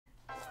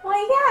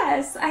Why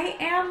yes, I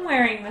am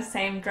wearing the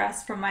same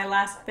dress from my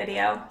last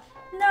video.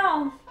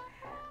 No,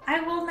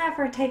 I will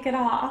never take it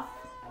off.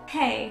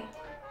 Hey,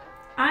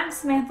 I'm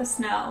Samantha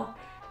Snow,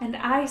 and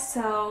I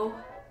sew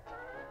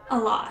a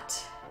lot.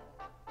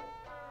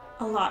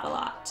 A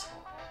lot.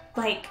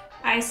 Like,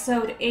 I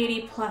sewed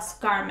 80 plus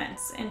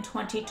garments in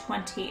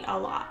 2020 a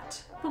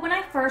lot. But when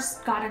I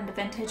first got into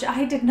vintage,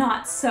 I did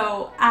not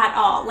sew at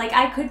all. Like,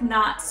 I could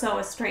not sew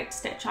a straight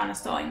stitch on a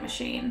sewing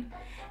machine.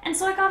 And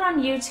so I got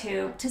on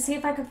YouTube to see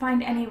if I could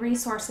find any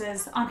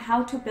resources on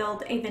how to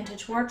build a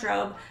vintage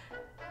wardrobe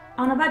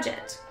on a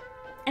budget.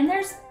 And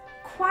there's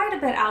quite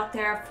a bit out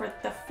there for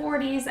the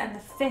 40s and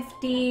the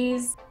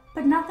 50s,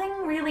 but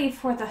nothing really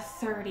for the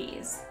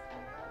 30s.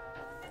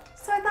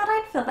 So I thought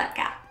I'd fill that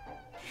gap.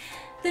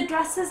 The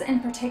dresses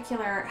in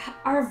particular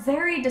are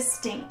very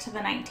distinct to the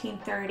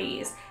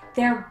 1930s.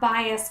 They're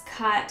bias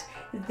cut,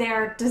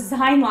 they're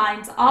design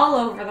lines all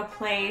over the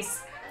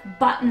place,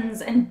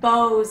 buttons and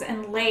bows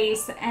and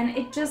lace, and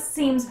it just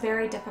seems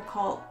very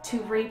difficult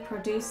to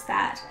reproduce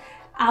that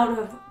out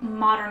of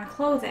modern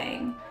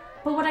clothing.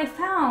 But what I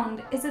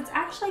found is it's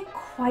actually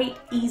quite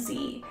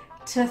easy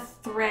to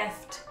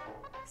thrift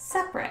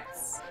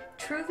separates.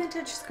 True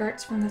vintage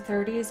skirts from the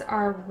 30s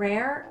are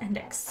rare and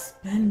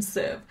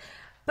expensive,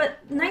 but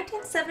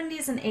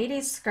 1970s and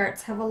 80s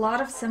skirts have a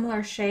lot of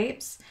similar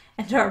shapes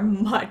and are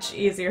much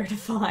easier to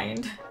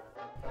find.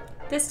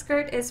 This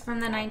skirt is from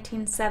the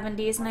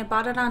 1970s and I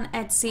bought it on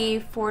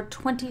Etsy for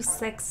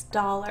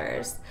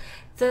 $26.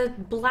 The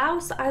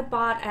blouse I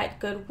bought at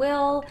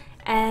Goodwill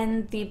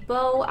and the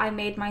bow I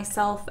made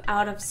myself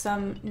out of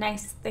some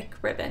nice thick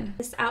ribbon.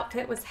 This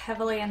outfit was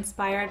heavily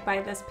inspired by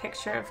this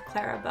picture of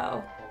Clara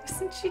Bow.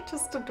 Isn't she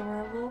just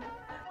adorable?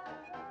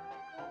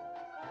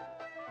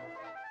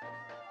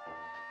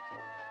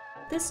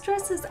 This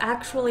dress is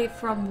actually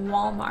from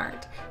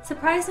Walmart.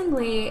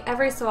 Surprisingly,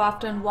 every so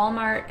often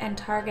Walmart and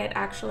Target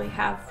actually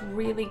have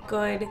really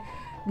good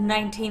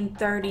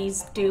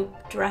 1930s dupe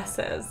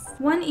dresses.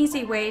 One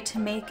easy way to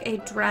make a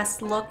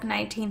dress look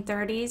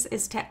 1930s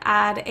is to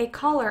add a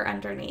collar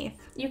underneath.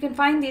 You can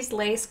find these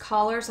lace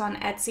collars on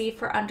Etsy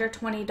for under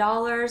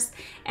 $20,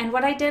 and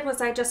what I did was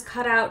I just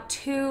cut out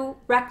 2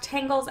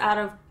 rectangles out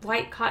of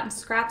white cotton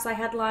scraps I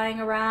had lying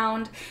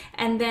around,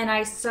 and then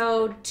I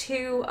sewed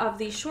 2 of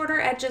the shorter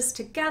edges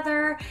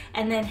together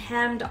and then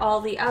hemmed all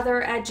the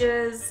other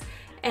edges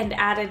and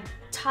added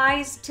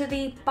ties to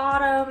the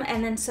bottom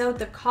and then sewed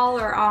the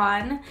collar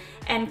on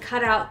and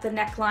cut out the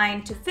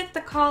neckline to fit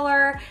the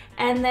collar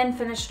and then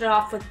finished it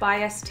off with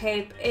bias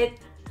tape. It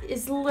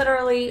is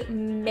literally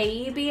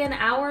maybe an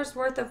hour's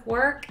worth of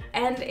work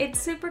and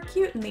it's super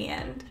cute in the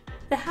end.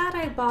 The hat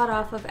I bought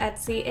off of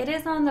Etsy, it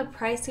is on the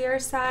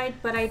pricier side,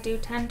 but I do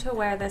tend to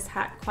wear this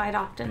hat quite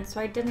often, so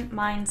I didn't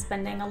mind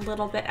spending a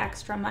little bit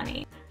extra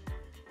money.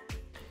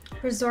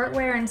 Resort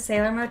wear and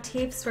sailor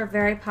motifs were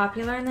very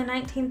popular in the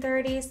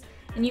 1930s,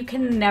 and you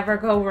can never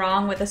go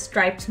wrong with a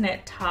striped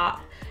knit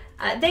top.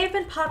 They've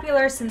been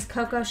popular since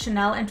Coco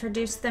Chanel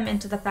introduced them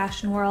into the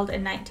fashion world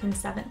in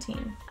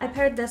 1917. I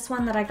paired this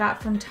one that I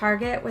got from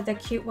Target with a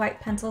cute white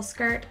pencil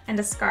skirt and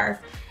a scarf.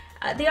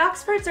 The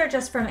Oxfords are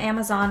just from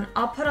Amazon.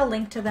 I'll put a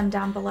link to them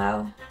down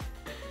below.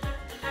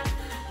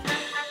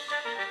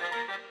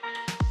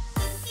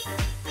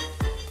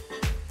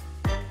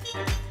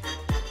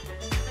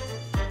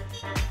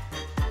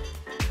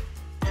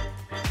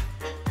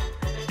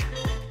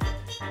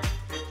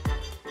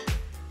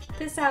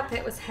 This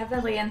outfit was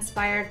heavily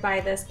inspired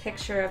by this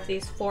picture of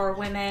these 4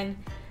 women.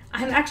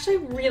 I'm actually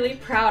really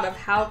proud of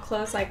how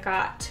close I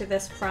got to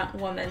this front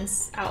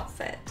woman's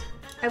outfit.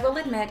 I will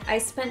admit I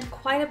spent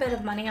quite a bit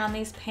of money on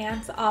these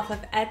pants off of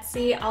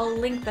Etsy. I'll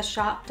link the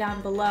shop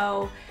down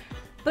below.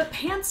 But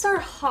pants are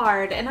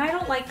hard and I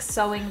don't like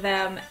sewing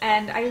them,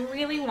 and I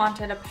really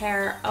wanted a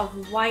pair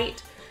of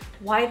white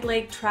wide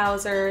leg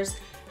trousers.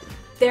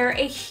 They're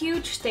a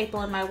huge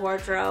staple in my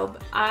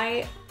wardrobe.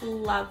 I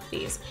love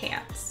these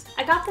pants.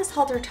 I got this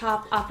halter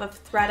top off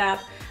of thredUP.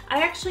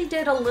 I actually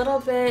did a little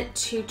bit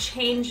to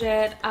change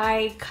it.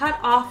 I cut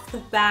off the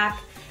back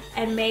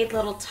and made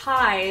little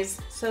ties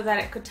so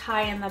that it could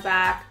tie in the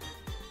back.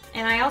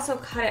 And I also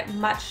cut it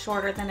much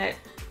shorter than it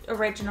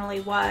originally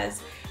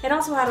was. It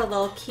also had a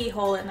little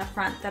keyhole in the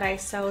front that I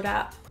sewed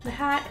up. The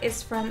hat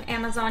is from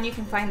Amazon. You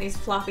can find these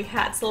floppy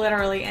hats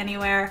literally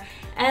anywhere.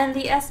 And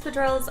the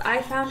espadrilles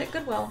I found at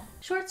Goodwill.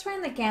 Shorts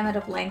ran the gamut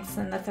of lengths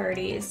in the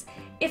 30s.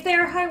 If they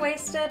are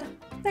high-waisted,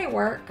 they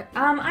work.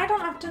 I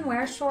don't often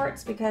wear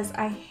shorts because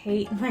I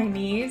hate my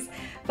knees,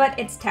 but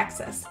it's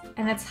Texas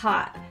and it's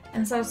hot,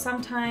 and so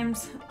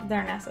sometimes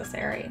they're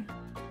necessary.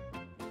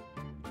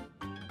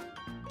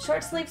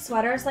 Short sleeve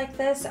sweaters like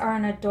this are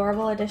an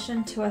adorable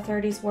addition to a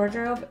 30s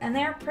wardrobe, and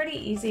they're pretty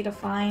easy to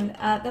find.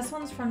 This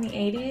one's from the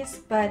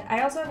 80s, but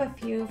I also have a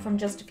few from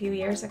just a few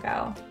years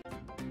ago.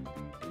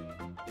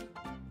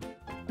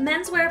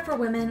 Menswear for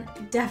women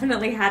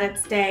definitely had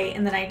its day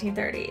in the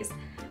 1930s.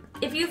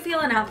 If you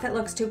feel an outfit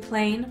looks too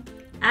plain,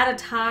 add a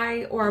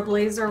tie or a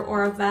blazer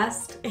or a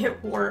vest,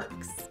 it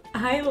works.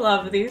 I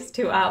love these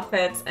two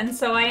outfits, and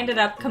so I ended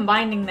up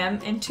combining them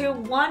into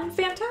one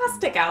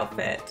fantastic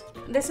outfit.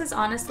 This is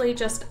honestly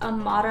just a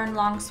modern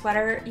long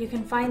sweater. You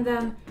can find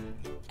them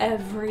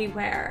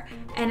everywhere,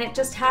 and it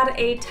just had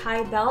a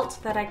tie belt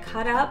that I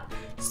cut up,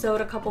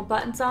 sewed a couple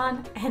buttons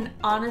on, and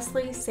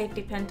honestly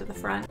safety pin to the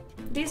front.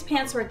 These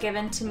pants were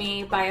given to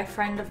me by a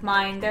friend of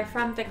mine. They're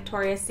from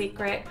Victoria's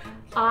Secret.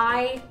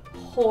 I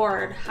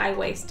hoard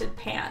high-waisted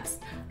pants.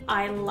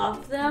 I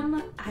love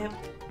them. I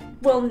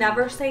will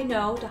never say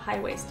no to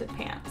high-waisted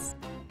pants.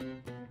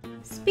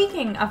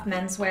 Speaking of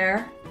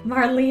menswear,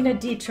 Marlene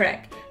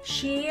Dietrich.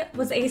 She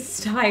was a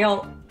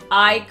style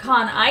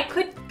icon. I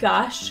could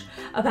gush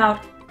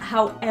about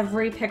how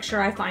every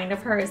picture I find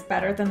of her is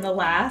better than the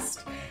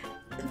last.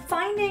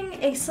 Finding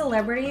a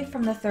celebrity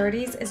from the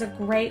 30s is a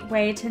great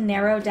way to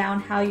narrow down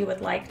how you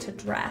would like to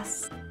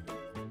dress.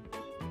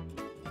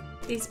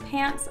 These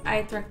pants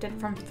I thrifted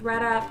from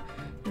thredUP.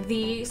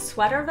 The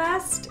sweater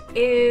vest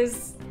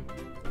is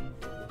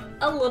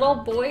a little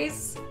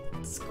boy's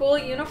school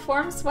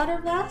uniform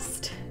sweater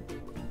vest.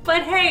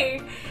 But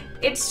hey,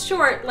 it's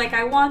short like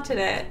I wanted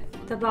it.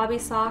 The bobby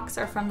socks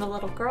are from the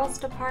little girls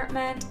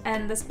department,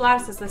 and this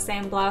blouse is the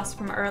same blouse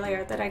from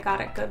earlier that I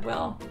got at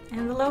Goodwill.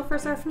 And the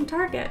loafers are from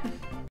Target.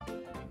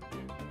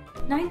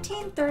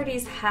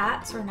 1930s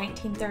hats or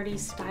 1930s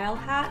style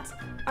hats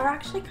are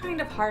actually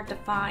kind of hard to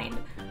find,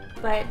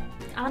 but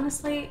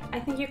honestly, I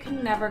think you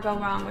can never go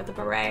wrong with a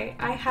beret.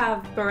 I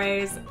have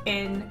berets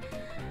in,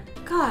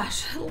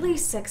 gosh, at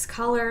least 6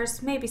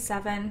 colors, maybe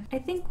 7. I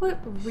think what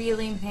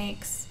really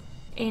makes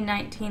a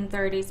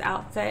 1930s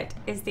outfit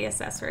is the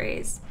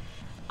accessories.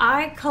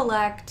 I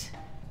collect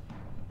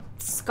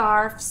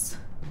scarves,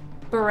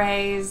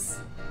 berets,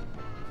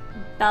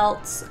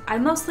 belts. I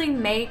mostly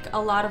make a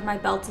lot of my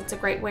belts. It's a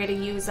great way to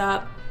use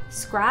up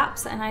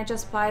scraps, and I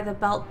just buy the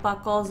belt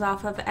buckles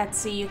off of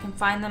Etsy. You can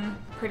find them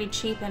pretty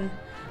cheap in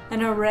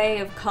an array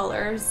of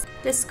colors.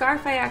 This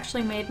scarf I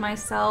actually made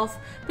myself,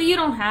 but you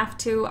don't have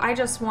to. I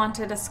just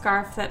wanted a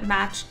scarf that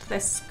matched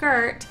this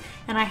skirt,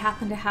 and I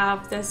happened to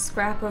have this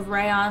scrap of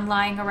rayon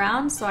lying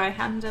around, so I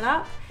hemmed it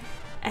up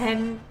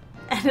and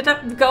ended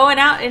up going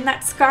out in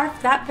that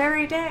scarf that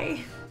very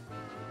day.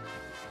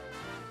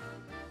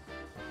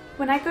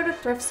 When I go to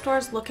thrift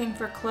stores looking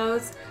for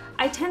clothes,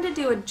 I tend to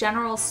do a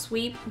general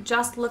sweep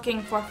just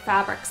looking for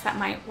fabrics that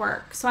might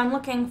work. So I'm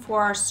looking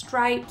for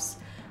stripes,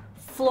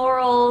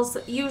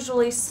 florals,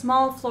 usually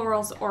small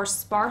florals or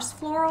sparse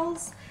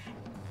florals,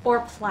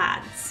 or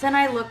plaids. Then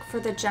I look for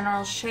the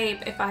general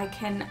shape if I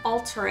can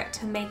alter it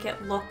to make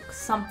it look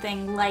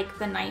something like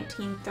the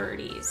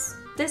 1930s.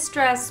 This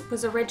dress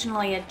was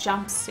originally a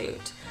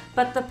jumpsuit,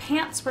 but the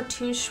pants were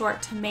too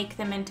short to make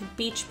them into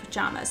beach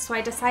pajamas, so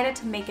I decided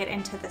to make it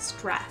into this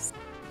dress.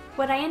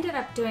 What I ended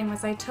up doing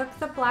was I took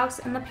the blouse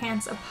and the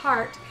pants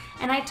apart,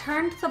 and I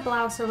turned the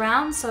blouse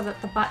around so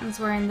that the buttons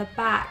were in the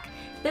back.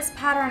 This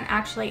pattern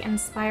actually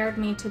inspired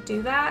me to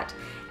do that,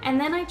 and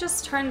then I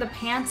just turned the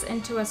pants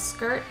into a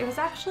skirt. It was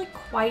actually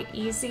quite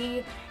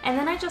easy, and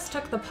then I just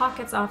took the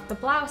pockets off the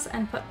blouse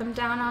and put them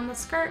down on the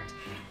skirt,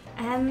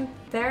 and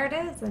there it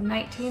is, a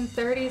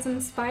 1930s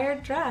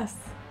inspired dress.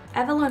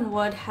 Evelyn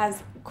Wood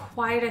has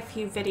quite a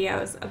few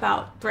videos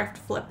about thrift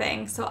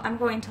flipping, so I'm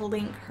going to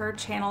link her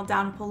channel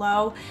down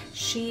below.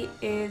 She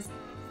is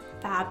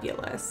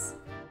fabulous.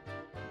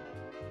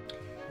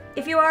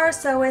 If you are a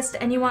sewist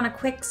and you want a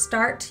quick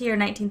start to your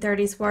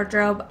 1930s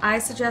wardrobe, I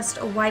suggest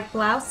a white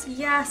blouse.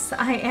 Yes,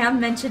 I am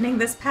mentioning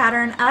this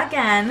pattern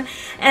again.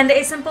 And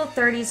a simple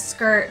 30s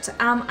skirt.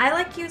 I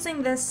like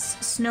using this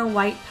Snow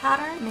White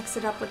pattern. Mix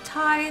it up with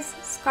ties,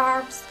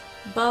 scarves,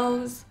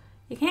 bows.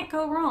 You can't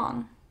go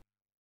wrong.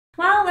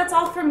 Well, that's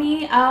all for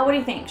me. What do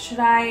you think? Should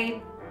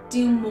I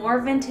do more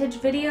vintage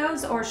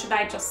videos or should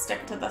I just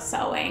stick to the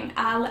sewing?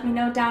 Let me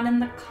know down in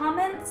the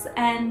comments,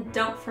 and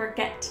don't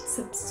forget to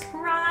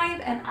subscribe,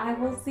 and I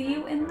will see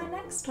you in the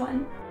next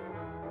one.